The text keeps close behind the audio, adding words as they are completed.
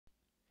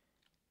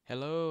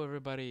Hello,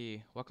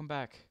 everybody. Welcome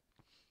back.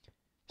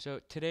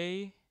 So,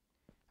 today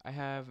I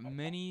have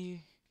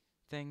many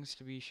things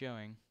to be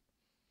showing.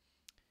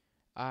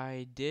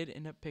 I did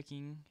end up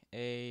picking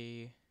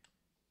a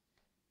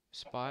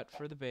spot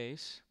for the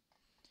base.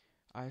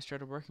 I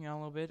started working on it a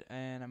little bit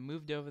and I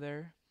moved over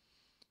there,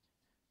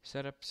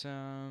 set up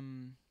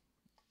some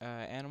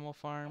animal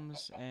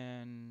farms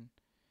and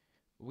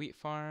wheat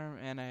farm,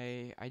 and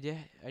I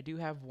do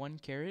have one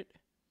carrot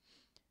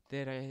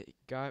that I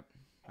got,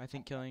 I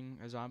think, killing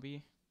a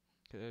zombie.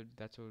 'Cause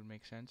that's what would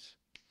make sense.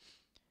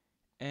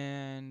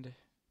 And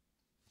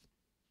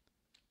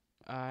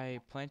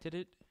I planted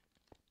it,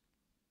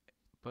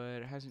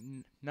 but it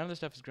hasn't. None of the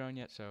stuff is grown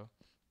yet. So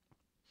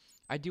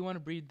I do want to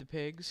breed the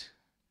pigs,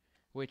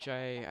 which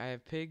I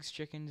have pigs,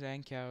 chickens,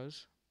 and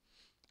cows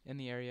in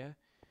the area.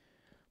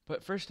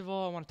 But first of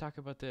all, I want to talk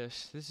about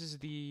this. This is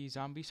the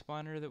zombie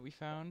spawner that we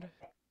found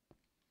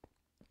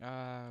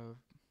uh,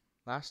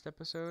 last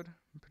episode,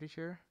 I'm pretty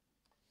sure.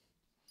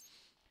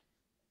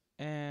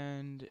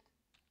 And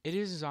it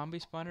is a zombie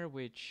spawner,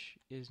 which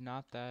is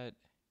not that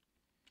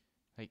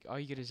like, oh,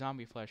 you get a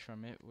zombie flesh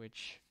from it,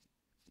 which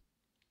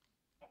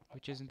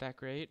isn't that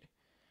great.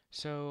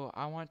 So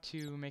I want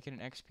to make it an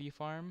XP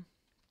farm,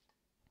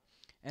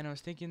 and I was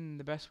thinking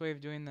the best way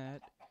of doing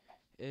that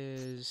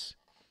is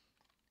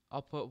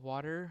I'll put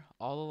water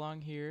all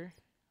along here,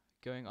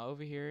 going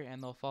over here,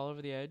 and they'll fall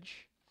over the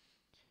edge,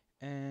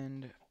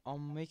 and I'll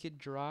make it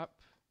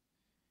drop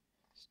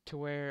to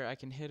where I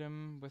can hit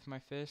him with my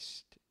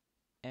fist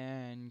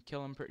and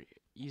kill him pretty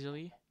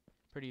easily.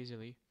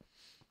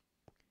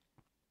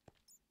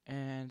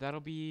 And that'll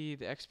be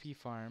the XP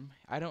farm.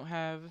 I don't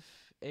have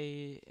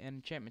an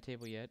enchantment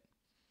table yet,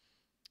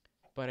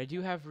 but I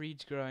do have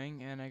reeds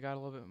growing, and I got a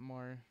little bit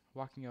more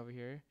walking over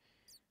here.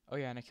 Oh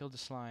yeah, and I killed the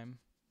slime.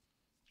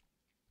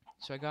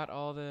 So I got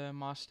all the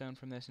moss stone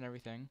from this and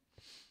everything.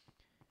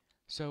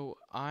 So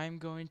I'm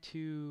going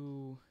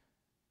to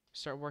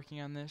start working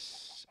on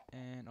this,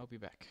 and I'll be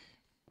back.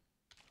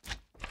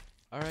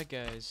 Alright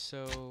guys,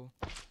 so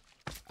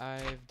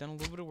I've done a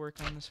little bit of work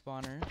on the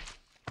spawner.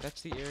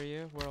 That's the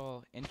area where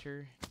I'll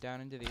enter down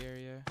into the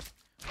area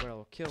where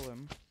I'll kill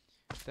him.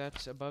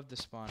 That's above the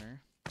spawner.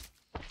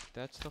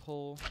 That's the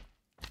hole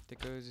that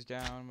goes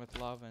down with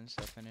lava and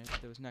stuff in it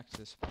that was next to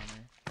the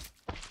spawner.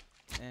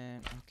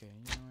 And, okay,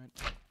 you know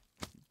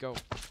what?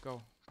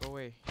 Go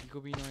away. You go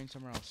be annoying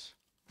somewhere else.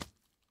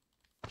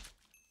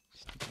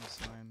 Stinking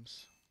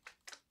slimes.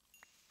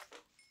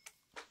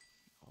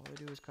 All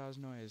they do is cause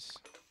noise.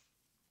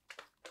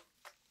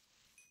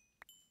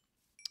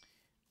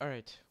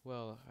 Alright,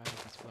 well, I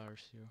have these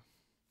flowers too.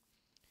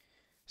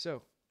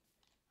 So,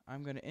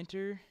 I'm gonna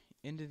enter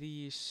into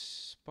the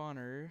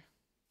spawner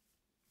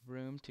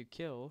room to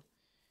kill.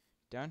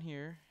 Down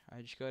here,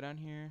 I just go down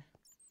here,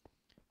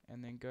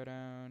 and then go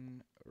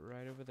down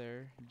right over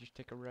there. You just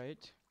take a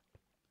right.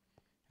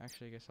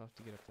 Actually, I guess I'll have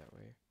to get up that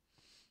way.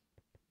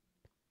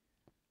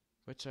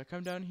 But so I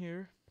come down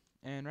here,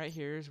 and right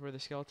here is where the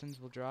skeletons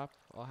will drop.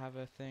 I'll have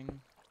a thing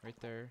right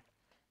there,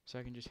 so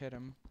I can just hit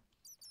them.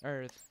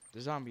 Or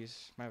the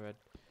zombies, my bad.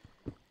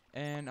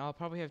 And I'll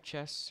probably have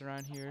chests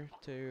around here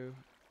to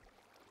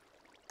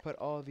put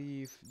all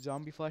the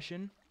zombie flesh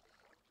in.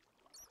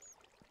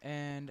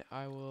 And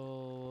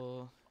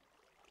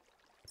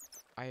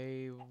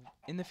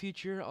in the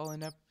future, I'll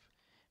end up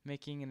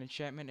making an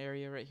enchantment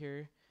area right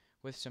here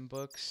with some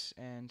books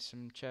and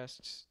some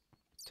chests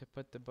to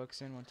put the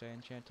books in once I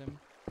enchant them.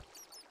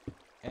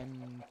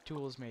 And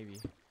tools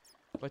maybe.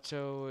 But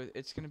so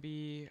it's gonna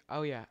be,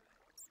 oh yeah.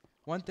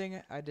 One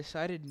thing, I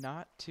decided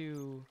not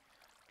to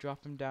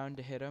drop him down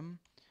to hit him.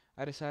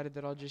 I decided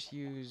that I'll just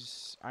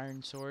use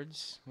iron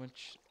swords,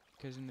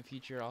 because in the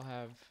future I'll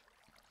have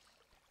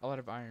a lot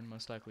of iron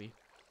most likely.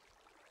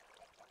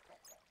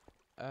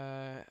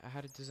 I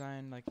had it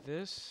designed like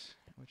this,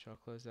 which I'll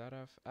close that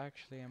off.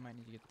 Actually, I might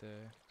need to get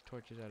the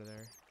torches out of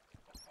there.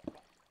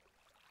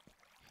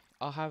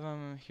 I'll have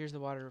them, here's the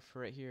water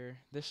for right here.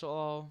 This will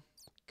all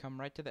come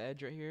right to the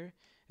edge right here.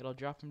 It'll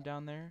drop them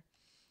down there,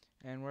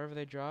 and wherever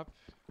they drop,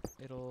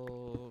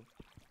 it'll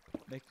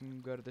make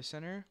them go to the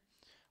center,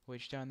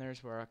 which down there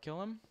is where I'll kill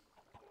them.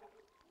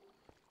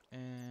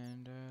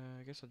 And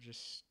I guess I'll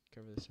just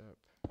cover this up.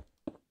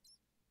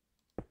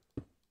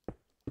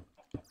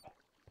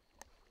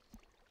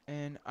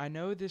 And I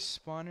know this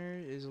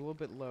spawner is a little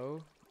bit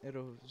low.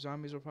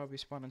 Zombies will probably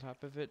spawn on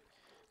top of it,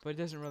 but it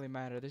doesn't really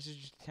matter. This is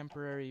just a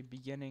temporary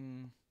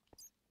beginning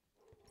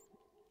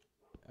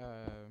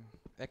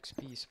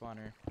XP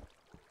spawner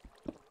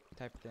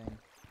type thing.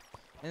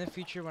 In the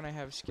future, when I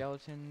have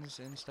skeletons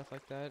and stuff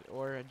like that,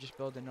 or I just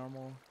build a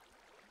normal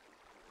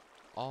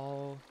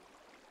all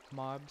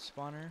mob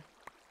spawner,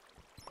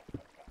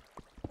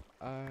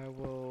 I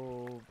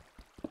will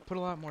put a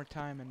lot more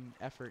time and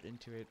effort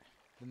into it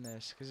than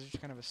this, because it's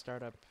just kind of a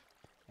startup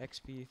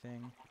XP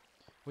thing,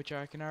 which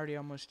I can already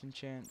almost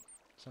enchant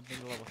something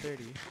to level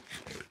 30.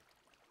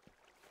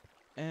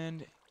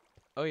 And,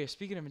 oh yeah,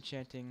 speaking of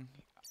enchanting,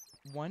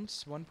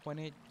 once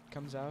 1.8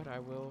 comes out, I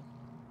will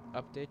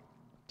update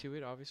to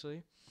it,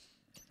 obviously.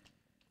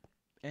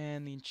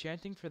 And the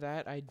enchanting for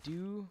that, I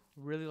do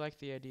really like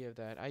the idea of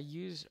that. I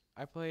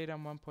played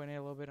on 1.8 a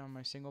little bit on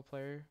my single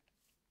player.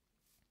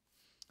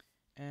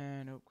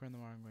 And oh, going the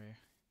wrong way.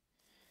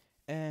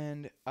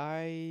 And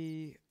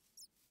I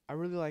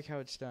really like how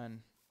it's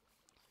done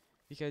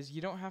because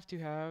you don't have to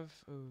have.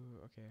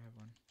 Oh, okay, I have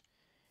one.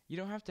 You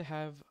don't have to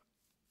have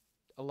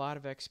a lot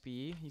of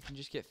XP. You can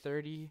just get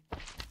 30,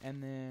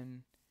 and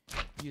then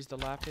use the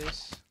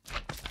lapis.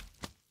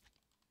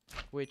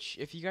 Which,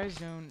 if you guys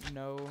don't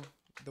know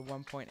the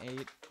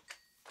 1.8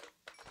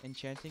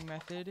 enchanting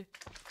method,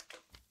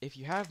 if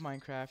you have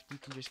Minecraft, you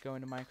can just go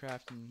into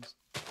Minecraft and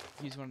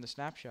use one of the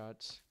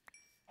snapshots,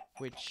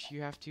 which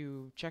you have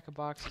to check a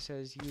box that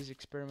says use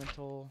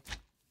experimental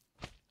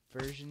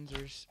versions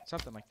or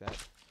something like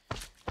that.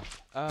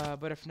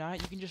 But if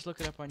not, you can just look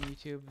it up on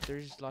YouTube.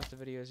 There's lots of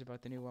videos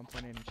about the new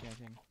 1.8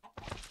 enchanting.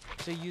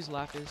 So use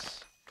lapis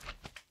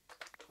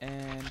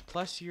and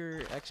plus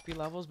your XP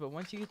levels, but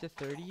once you get to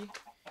 30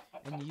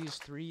 and you use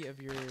 3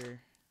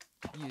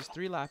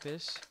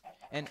 lapis,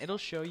 and it'll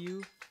show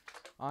you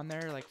on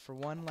there, like for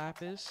 1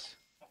 lapis,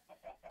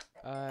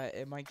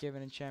 it might give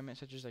an enchantment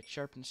such as like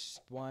sharpen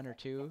 1 or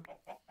 2.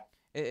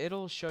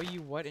 It'll show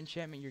you what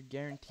enchantment you're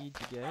guaranteed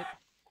to get,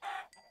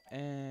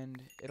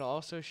 and it'll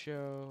also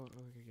show.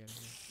 Oh, we can get it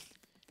here.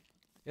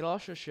 It'll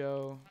also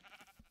show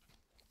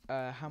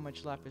how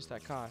much lapis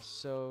that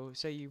costs. So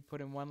say you put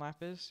in 1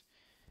 lapis,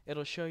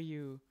 it'll show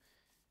you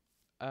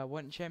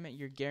what enchantment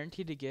you're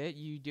guaranteed to get.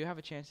 You do have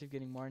a chance of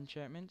getting more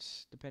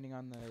enchantments depending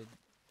on the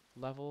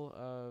level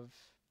of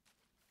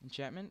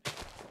enchantment.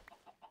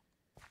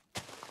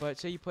 But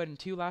say you put in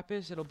 2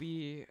 lapis, it'll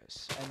be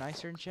a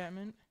nicer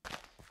enchantment,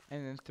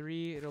 and then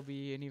 3, it'll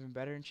be an even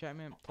better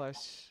enchantment,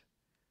 plus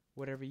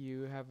whatever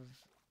you have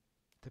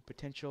the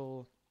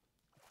potential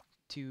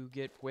to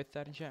get with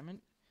that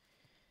enchantment.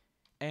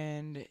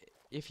 And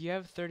if you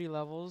have 30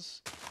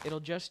 levels,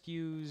 it'll just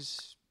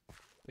use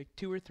like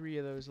 2 or 3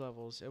 of those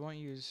levels. It won't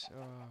use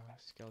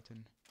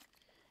skeleton.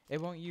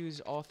 It won't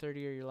use all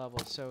 30 of your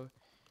levels. So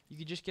you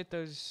could just get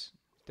those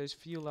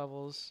few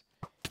levels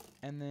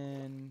and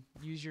then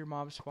use your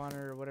mob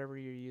spawner or whatever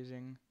you're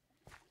using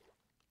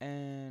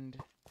and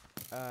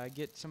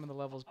get some of the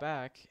levels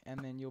back, and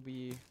then you'll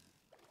be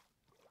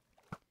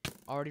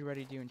already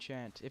ready to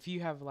enchant if you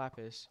have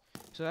lapis.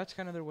 So that's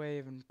kind of their way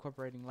of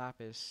incorporating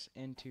lapis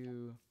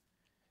into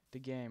the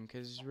game,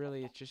 because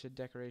really it's just a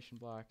decoration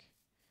block.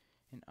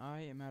 And I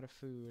am out of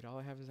food. All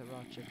I have is that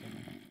raw chicken.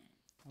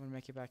 I'm gonna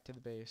make it back to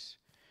the base.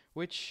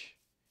 Which,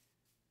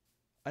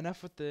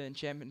 enough with the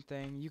enchantment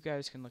thing. You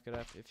guys can look it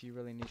up if you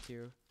really need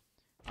to.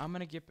 I'm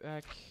gonna get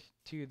back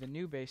to the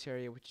new base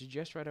area, which is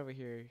just right over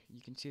here.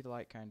 You can see the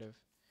light kind of.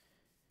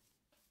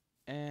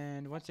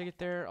 And once I get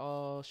there,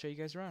 I'll show you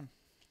guys around.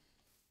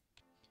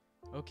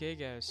 Okay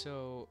guys,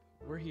 so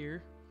we're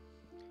here.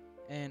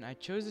 And I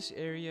chose this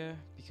area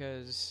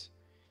because,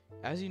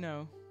 as you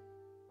know,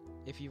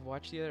 if you've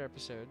watched the other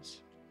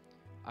episodes,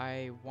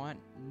 I want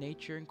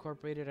nature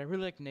incorporated. I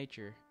really like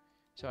nature.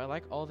 So I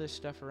like all this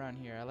stuff around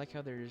here. I like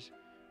how there's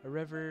a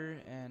river,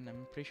 and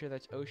I'm pretty sure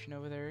that's ocean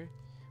over there.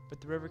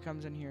 But the river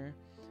comes in here.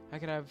 I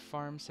could have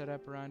farms set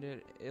up around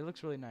it. It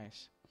looks really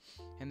nice.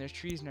 And there's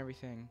trees and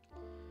everything.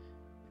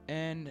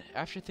 And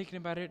after thinking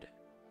about it,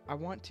 I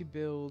want to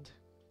build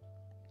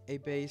a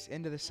base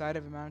into the side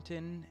of a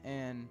mountain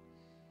and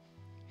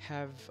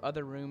have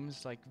other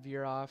rooms like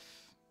veer off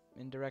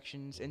in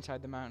directions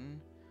inside the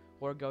mountain,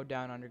 or go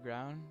down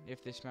underground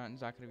if this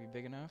mountain's not going to be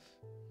big enough.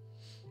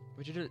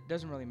 Which it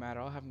doesn't really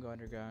matter. I'll have them go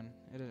underground.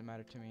 It doesn't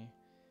matter to me.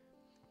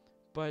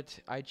 But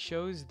I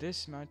chose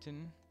this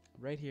mountain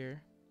right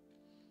here,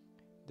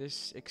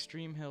 this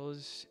extreme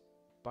hills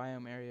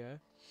biome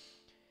area,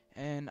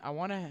 and I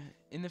want to,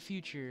 in the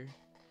future,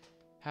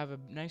 have a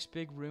nice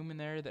big room in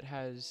there that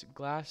has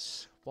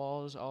glass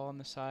walls all on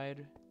the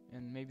side,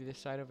 and maybe this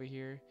side over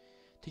here,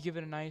 to give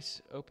it a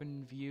nice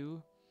open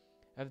view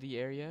of the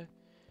area.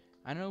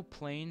 I know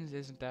plains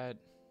isn't that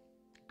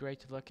great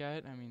to look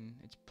at. I mean,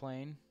 it's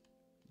plain,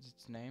 is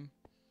its name.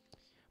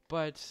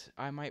 But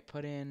I might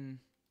put in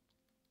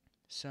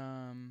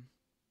some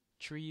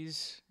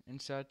trees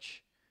and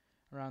such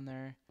around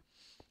there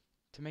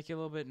to make it a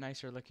little bit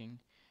nicer looking.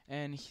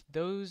 And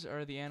those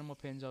are the animal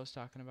pins I was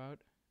talking about.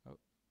 Oh,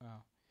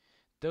 wow.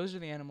 Those are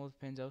the animal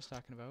pins I was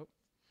talking about.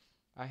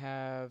 I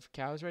have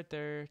cows right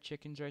there,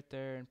 chickens right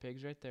there, and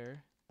pigs right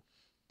there.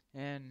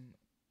 And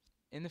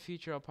in the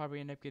future, I'll probably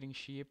end up getting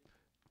sheep.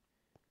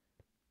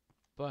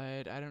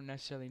 But I don't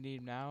necessarily need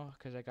them now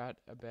because I got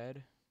a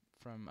bed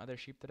from other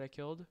sheep that I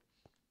killed.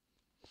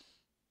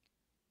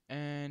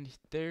 And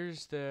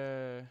there's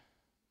the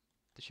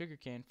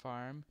sugarcane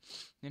farm.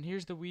 And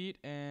here's the wheat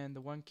and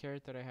the 1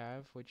 carrot that I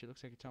have, which it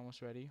looks like it's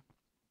almost ready.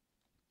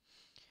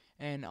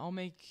 And I'll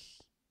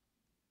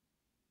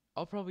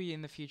probably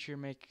in the future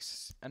make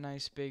a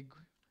nice big,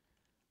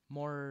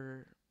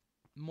 more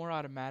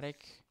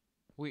automatic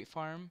wheat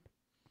farm.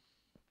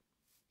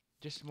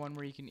 Just one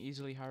where you can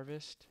easily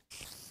harvest.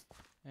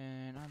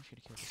 And I'm just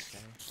gonna kill this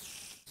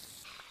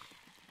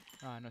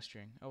guy. Ah, no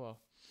string. Oh well.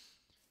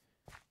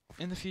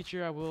 In the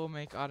future, I will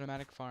make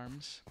automatic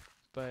farms,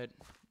 but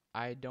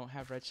I don't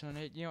have redstone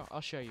in it. You know,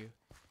 I'll show you.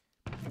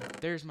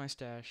 There's my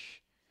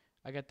stash.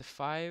 I got the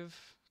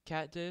 5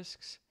 cat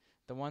discs,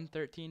 the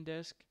 113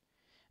 disc,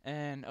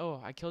 and oh,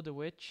 I killed a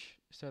witch,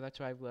 so that's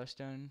why I have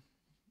glowstone.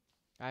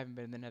 I haven't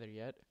been in the nether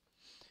yet.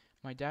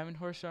 My diamond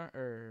horse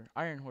or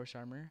iron horse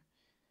armor,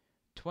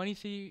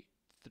 23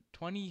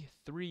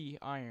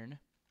 iron,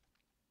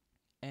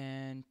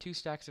 and 2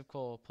 stacks of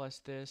coal, plus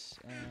this,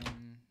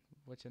 and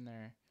what's in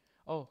there?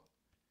 Oh,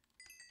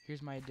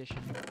 here's my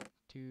addition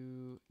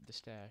to the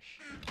stash.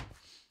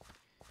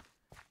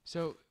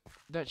 So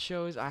that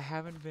shows I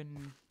haven't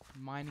been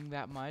mining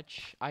that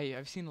much.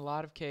 I've seen a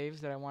lot of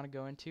caves that I want to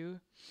go into,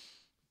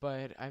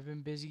 but I've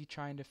been busy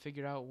trying to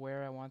figure out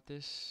where I want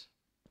this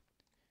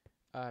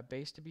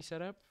base to be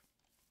set up,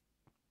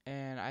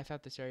 and I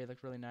thought this area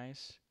looked really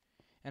nice.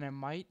 And I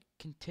might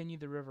continue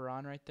the river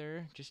on right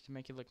there just to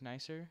make it look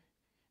nicer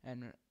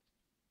and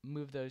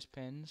move those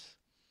pins.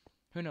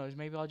 Who knows,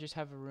 maybe I'll just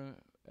have a room,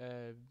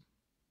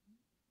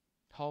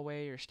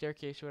 hallway or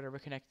staircase or whatever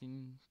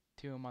connecting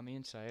to them on the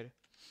inside,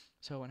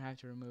 so I won't have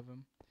to remove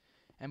them.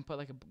 And put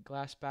like a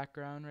glass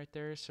background right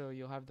there, so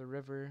you'll have the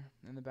river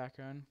in the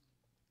background.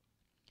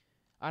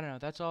 I don't know,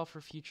 that's all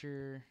for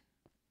future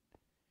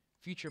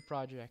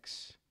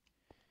projects.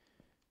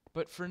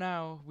 But for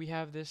now, we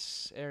have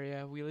this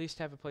area. We at least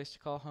have a place to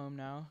call home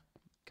now,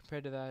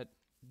 compared to that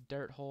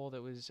dirt hole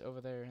that was over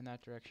there in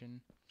that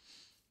direction.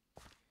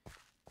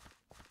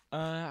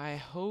 I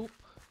hope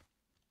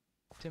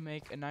to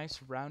make a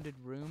nice rounded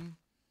room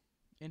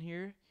in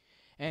here.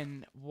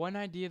 And one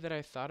idea that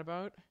I thought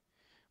about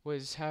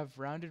was have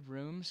rounded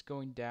rooms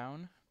going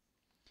down,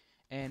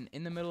 and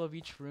in the middle of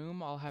each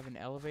room I'll have an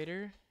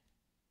elevator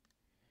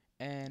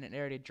and an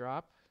area to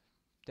drop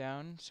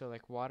down, so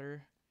like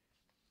water,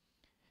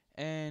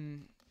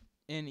 and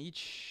in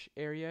each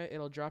area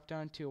it'll drop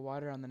down to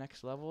water on the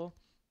next level,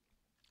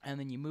 and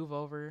then you move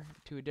over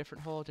to a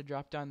different hole to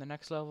drop down the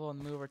next level,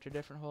 and move over to a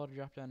different hole to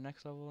drop down the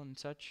next level, and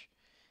such.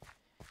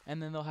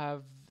 And then they'll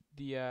have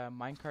the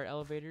minecart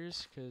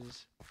elevators,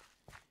 because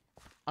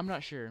I'm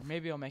not sure,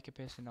 maybe I'll make a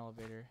piston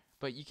elevator,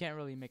 but you can't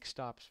really make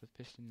stops with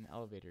piston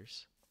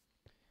elevators.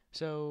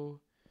 So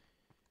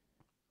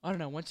I don't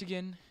know, once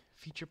again,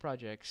 future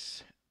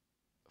projects.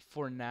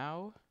 For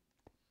now,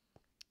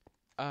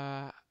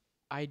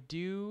 I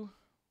do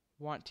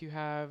want to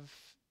have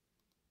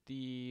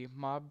the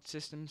mob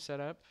system set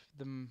up,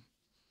 the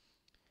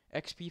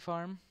XP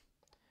farm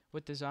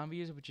with the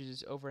zombies, which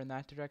is over in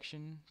that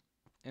direction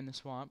in the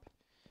swamp.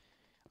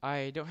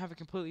 I don't have it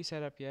completely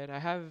set up yet. I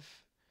have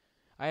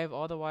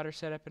all the water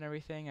set up and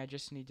everything. I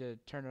just need to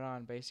turn it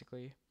on,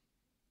 basically.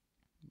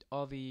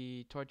 All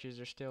the torches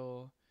are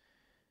still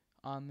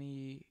on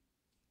the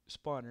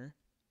spawner.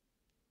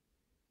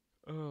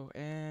 Oh,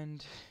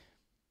 and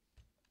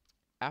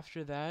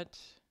after that,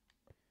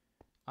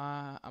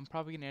 I'm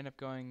probably going to end up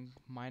going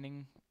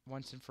mining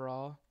once and for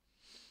all,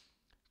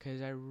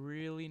 because I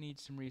really need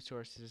some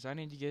resources. I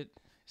need to get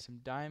some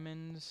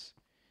diamonds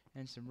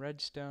and some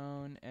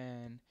redstone,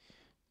 and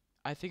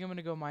I think I'm going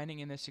to go mining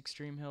in this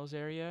Extreme Hills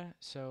area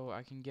so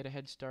I can get a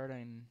head start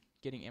on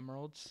getting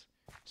emeralds,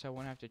 so I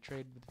won't have to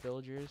trade with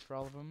villagers for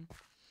all of them.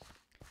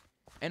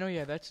 And oh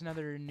yeah, that's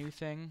another new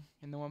thing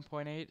in the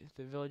 1.8,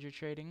 the villager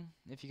trading,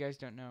 if you guys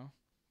don't know.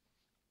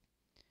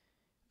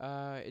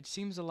 It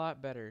seems a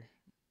lot better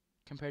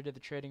compared to the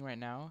trading right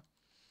now,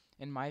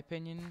 in my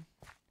opinion,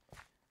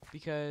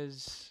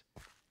 because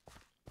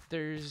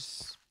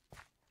there's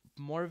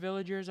more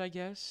villagers, I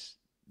guess.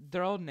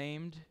 They're all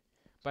named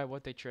by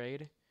what they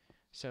trade,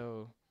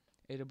 so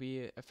it'll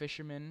be a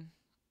fisherman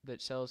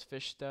that sells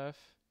fish stuff,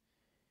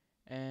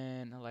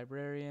 and a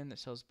librarian that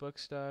sells book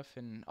stuff,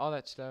 and all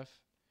that stuff,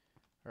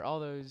 or all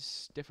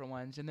those different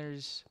ones. And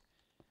there's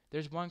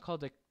one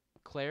called a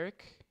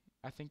cleric.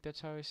 I think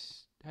that's how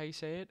you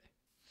say it.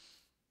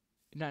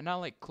 Not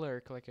like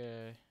clerk, like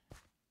a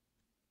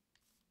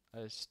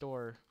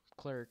store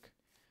clerk.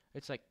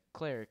 It's like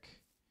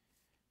cleric.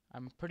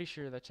 I'm pretty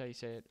sure that's how you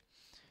say it.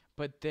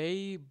 But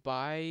they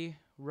buy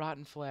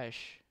rotten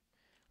flesh,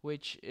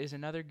 which is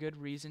another good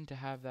reason to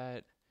have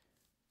that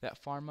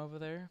farm over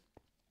there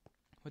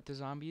with the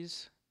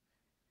zombies,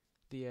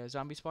 the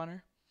zombie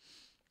spawner,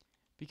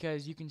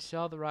 because you can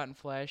sell the rotten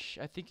flesh.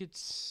 I think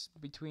it's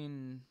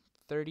between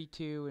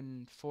 32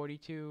 and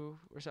 42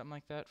 or something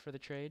like that for the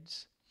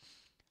trades.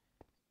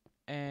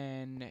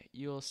 And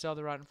you'll sell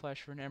the rotten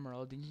flesh for an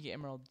emerald, and you get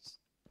emeralds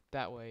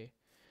that way.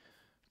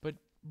 But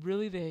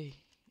really, the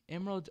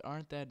emeralds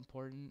aren't that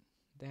important.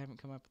 They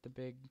haven't come up with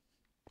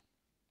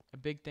a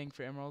big thing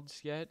for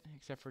emeralds yet,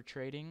 except for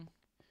trading,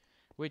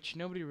 which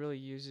nobody really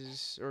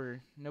uses,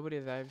 or nobody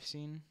that I've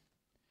seen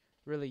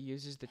really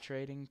uses the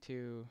trading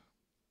to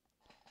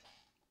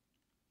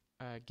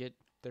get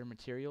their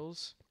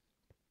materials.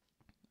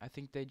 I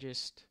think they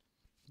just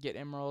get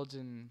emeralds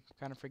and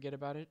kind of forget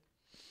about it,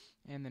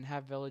 and then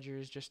have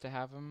villagers just to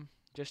have them,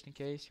 just in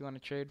case you want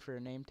to trade for a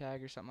name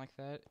tag or something like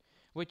that,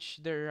 which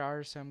there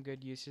are some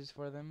good uses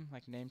for them,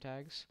 like name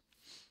tags,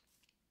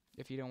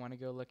 if you don't want to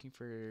go looking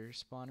for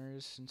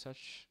spawners and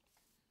such.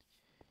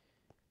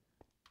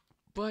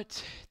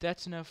 But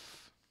that's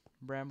enough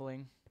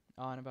rambling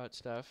on about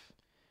stuff.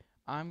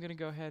 I'm gonna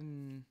go ahead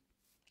and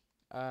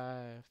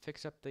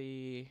fix up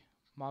the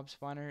mob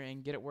spawner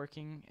and get it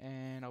working,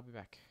 and I'll be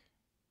back.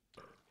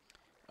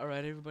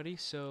 Alright everybody,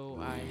 so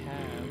I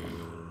have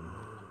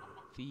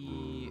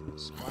the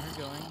spawner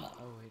going.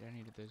 Oh wait, I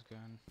needed those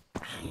going.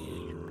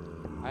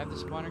 I have the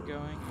spawner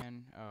going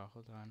and oh,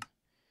 hold on.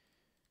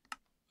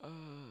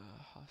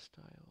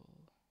 Hostile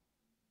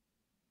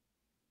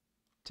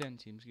 10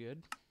 seems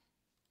good.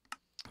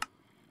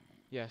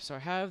 Yeah, so I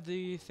have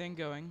the thing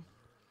going,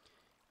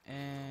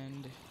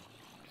 and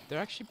they're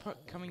actually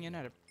coming in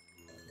at a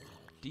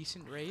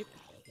decent rate.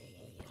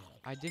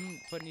 I didn't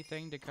put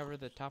anything to cover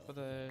the top of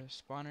the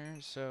spawner,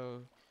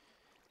 so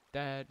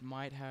that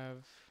might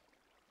have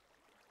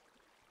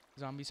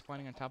zombies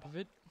spawning on top of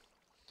it.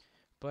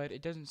 But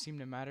it doesn't seem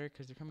to matter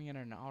because they're coming in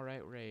at an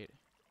alright rate.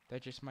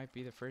 That just might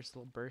be the first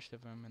little burst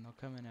of them, and they'll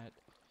come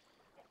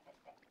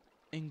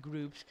in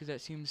groups because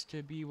that seems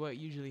to be what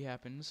usually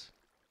happens.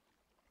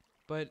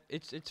 But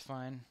it's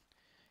fine,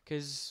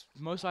 because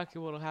most likely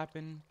what'll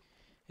happen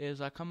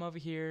is I come over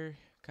here,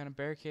 kind of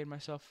barricade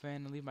myself in,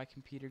 and leave my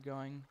computer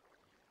going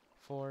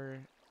for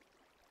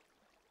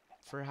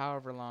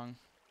however long,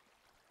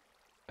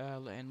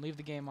 and leave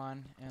the game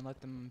on and let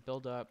them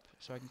build up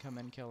so I can come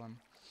in and kill them.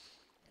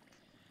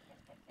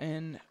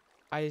 And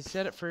I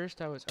said at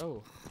first I was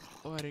oh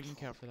I didn't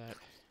count for that.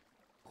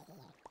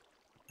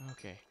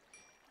 Okay.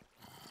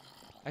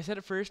 I said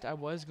at first I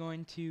was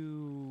going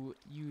to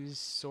use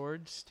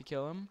swords to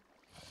kill him,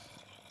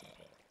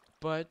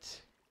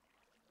 but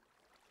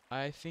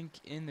I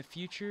think in the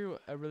future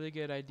a really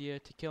good idea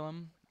to kill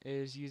him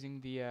is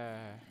using the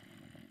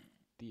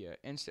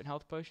instant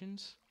health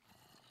potions.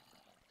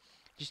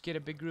 Just get a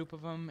big group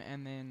of them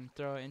and then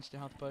throw an instant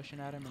health potion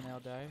at them and they'll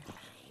die.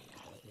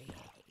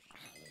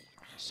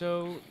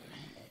 So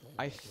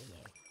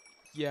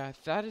yeah,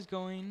 that is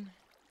going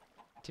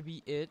to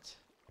be it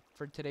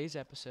for today's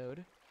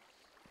episode.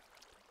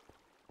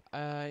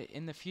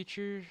 In the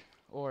future,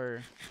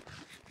 or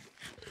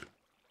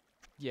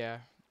yeah,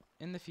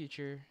 in the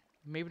future,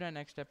 maybe not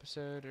next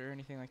episode or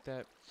anything like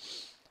that,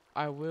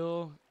 I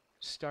will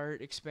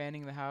start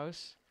expanding the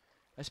house,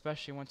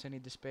 especially once I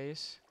need the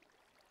space.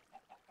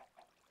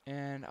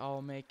 And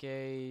I'll make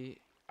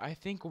I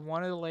think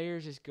one of the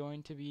layers is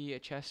going to be a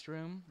chest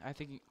room. I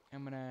think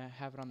I'm gonna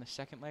have it on the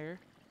second layer,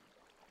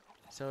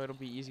 so it'll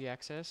be easy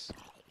access.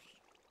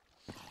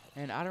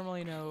 And I don't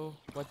really know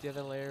what the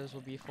other layers will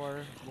be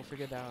for. We'll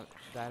figure that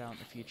out in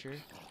the future.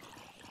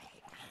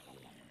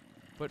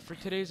 But for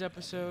today's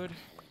episode,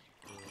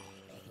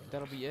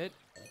 that'll be it.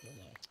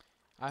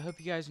 I hope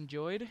you guys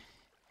enjoyed.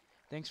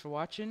 Thanks for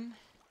watching.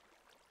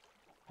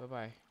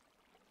 Bye-bye.